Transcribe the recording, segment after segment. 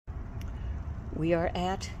We are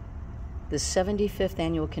at the 75th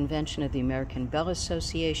Annual Convention of the American Bell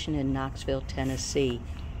Association in Knoxville, Tennessee.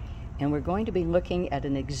 And we're going to be looking at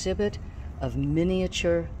an exhibit of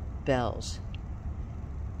miniature bells.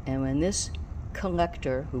 And when this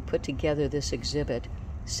collector who put together this exhibit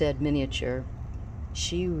said miniature,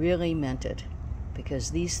 she really meant it, because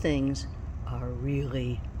these things are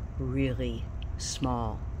really, really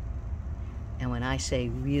small. And when I say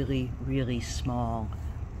really, really small,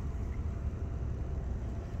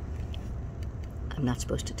 I'm not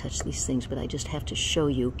supposed to touch these things, but I just have to show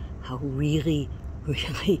you how really,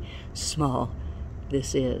 really small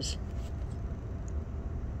this is.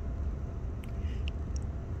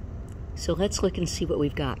 So let's look and see what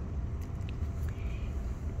we've got.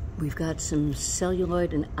 We've got some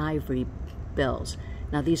celluloid and ivory bells.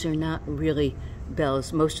 Now these are not really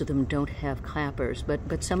bells. Most of them don't have clappers,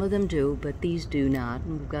 but some of them do, but these do not.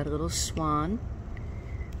 And we've got a little swan.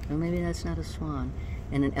 Well, maybe that's not a swan.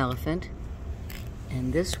 And an elephant.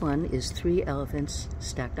 And this one is 3 elephants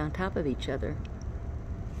stacked on top of each other.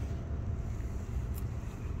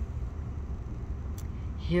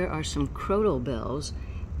 Here are some crottal bells.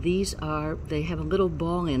 These are, they have a little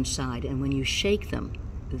ball inside, and when you shake them,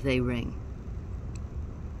 they ring.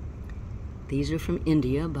 These are from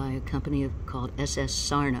India by a company called SS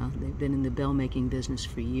Sarna. They've been in the bell making business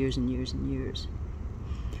for years and years and years.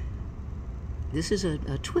 This is a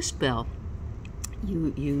twist bell.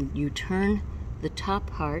 You turn the top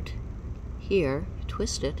part here,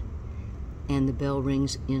 twist it, and the bell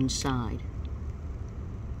rings inside.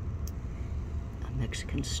 A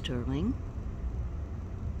Mexican sterling.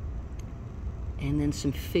 And then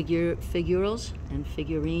some figurals and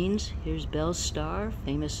figurines. Here's Belle Starr,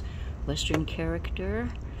 famous Western character,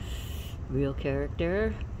 real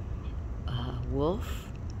character, a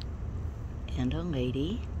wolf, and a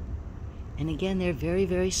lady. And again, they're very,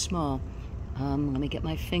 very small. Let me get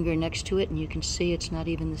my finger next to it, and you can see it's not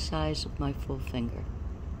even the size of my full finger.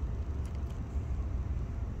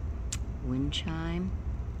 Wind chime,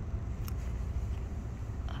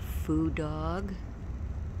 a foo dog,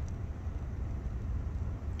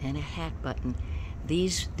 and a hat button.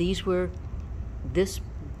 These were this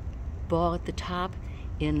ball at the top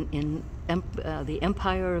in the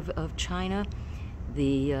Empire of China.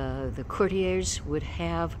 The courtiers would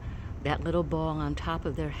have that little ball on top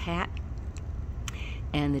of their hat,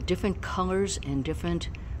 and the different colors and different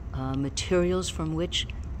materials from which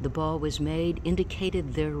the ball was made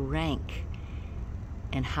indicated their rank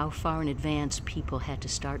and how far in advance people had to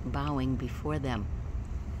start bowing before them.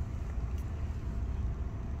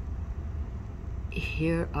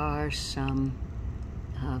 Here are some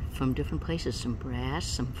from different places, some brass,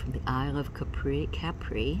 some from the Isle of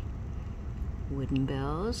Capri, wooden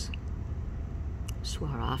bells,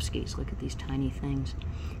 Swarovskis, look at these tiny things,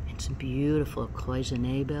 and some beautiful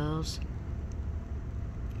cloisonné bells.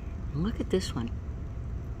 And look at this one,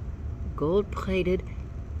 gold-plated,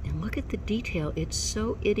 and look at the detail. It's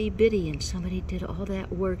so itty-bitty, and somebody did all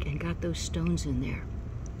that work and got those stones in there.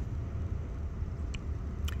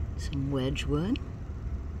 Some Wedgwood,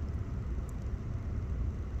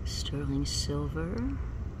 sterling silver,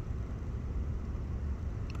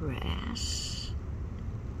 brass,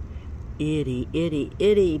 itty, itty,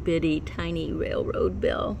 itty bitty tiny railroad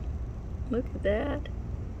bell. Look at that.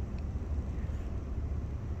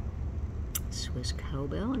 Swiss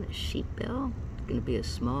cowbell and a sheep bell. It's going to be a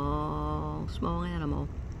small, small animal.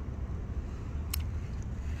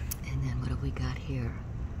 And then what have we got here?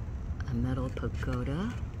 A metal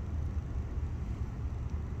pagoda.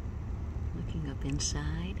 Looking up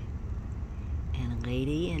inside, and a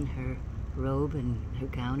lady in her robe and her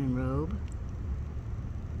gown and robe.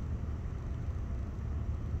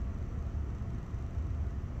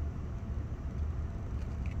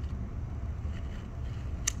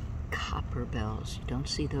 Copper bells, you don't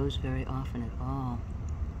see those very often at all.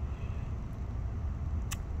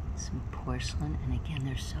 Some porcelain, and again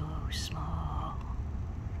they're so small.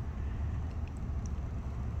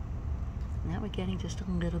 Now we're getting just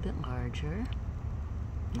a little bit larger,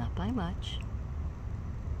 not by much.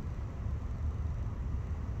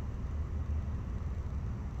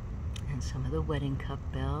 And some of the wedding cup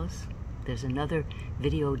bells. There's another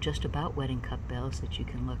video just about wedding cup bells that you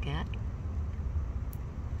can look at.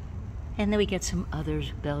 And then we get some other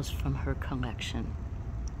bells from her collection.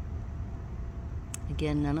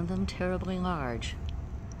 Again, none of them terribly large.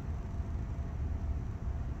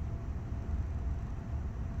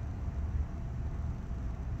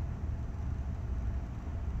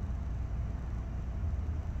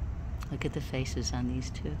 Look at the faces on these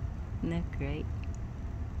two. Isn't that great?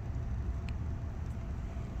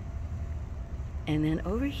 And then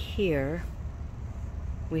over here,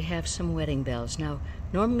 we have some wedding bells. Now,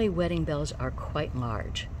 normally wedding bells are quite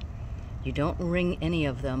large. You don't ring any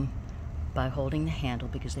of them by holding the handle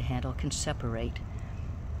because the handle can separate.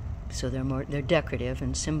 So they're decorative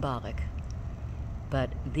and symbolic.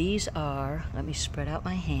 But these are, let me spread out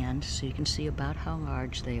my hand so you can see about how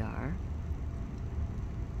large they are.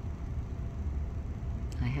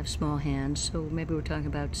 I have small hands, so maybe we're talking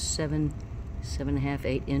about 7.5,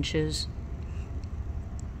 8 inches.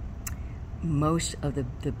 Most of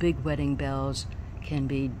the big wedding bells can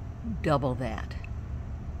be double that.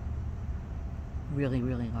 Really,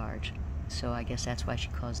 really large. So I guess that's why she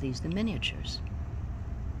calls these the miniatures.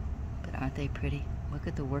 But aren't they pretty? Look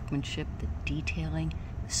at the workmanship, the detailing,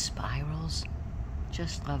 the spirals.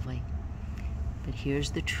 Just lovely. But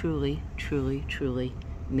here's the truly, truly, truly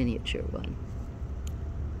miniature one.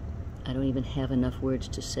 I don't even have enough words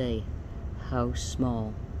to say how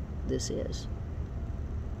small this is.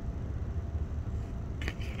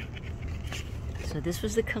 So this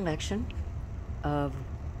was the collection of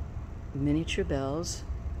miniature bells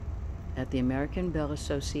at the American Bell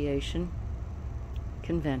Association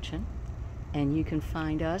convention, and you can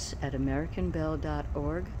find us at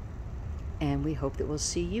americanbell.org, and we hope that we'll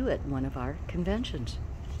see you at one of our conventions.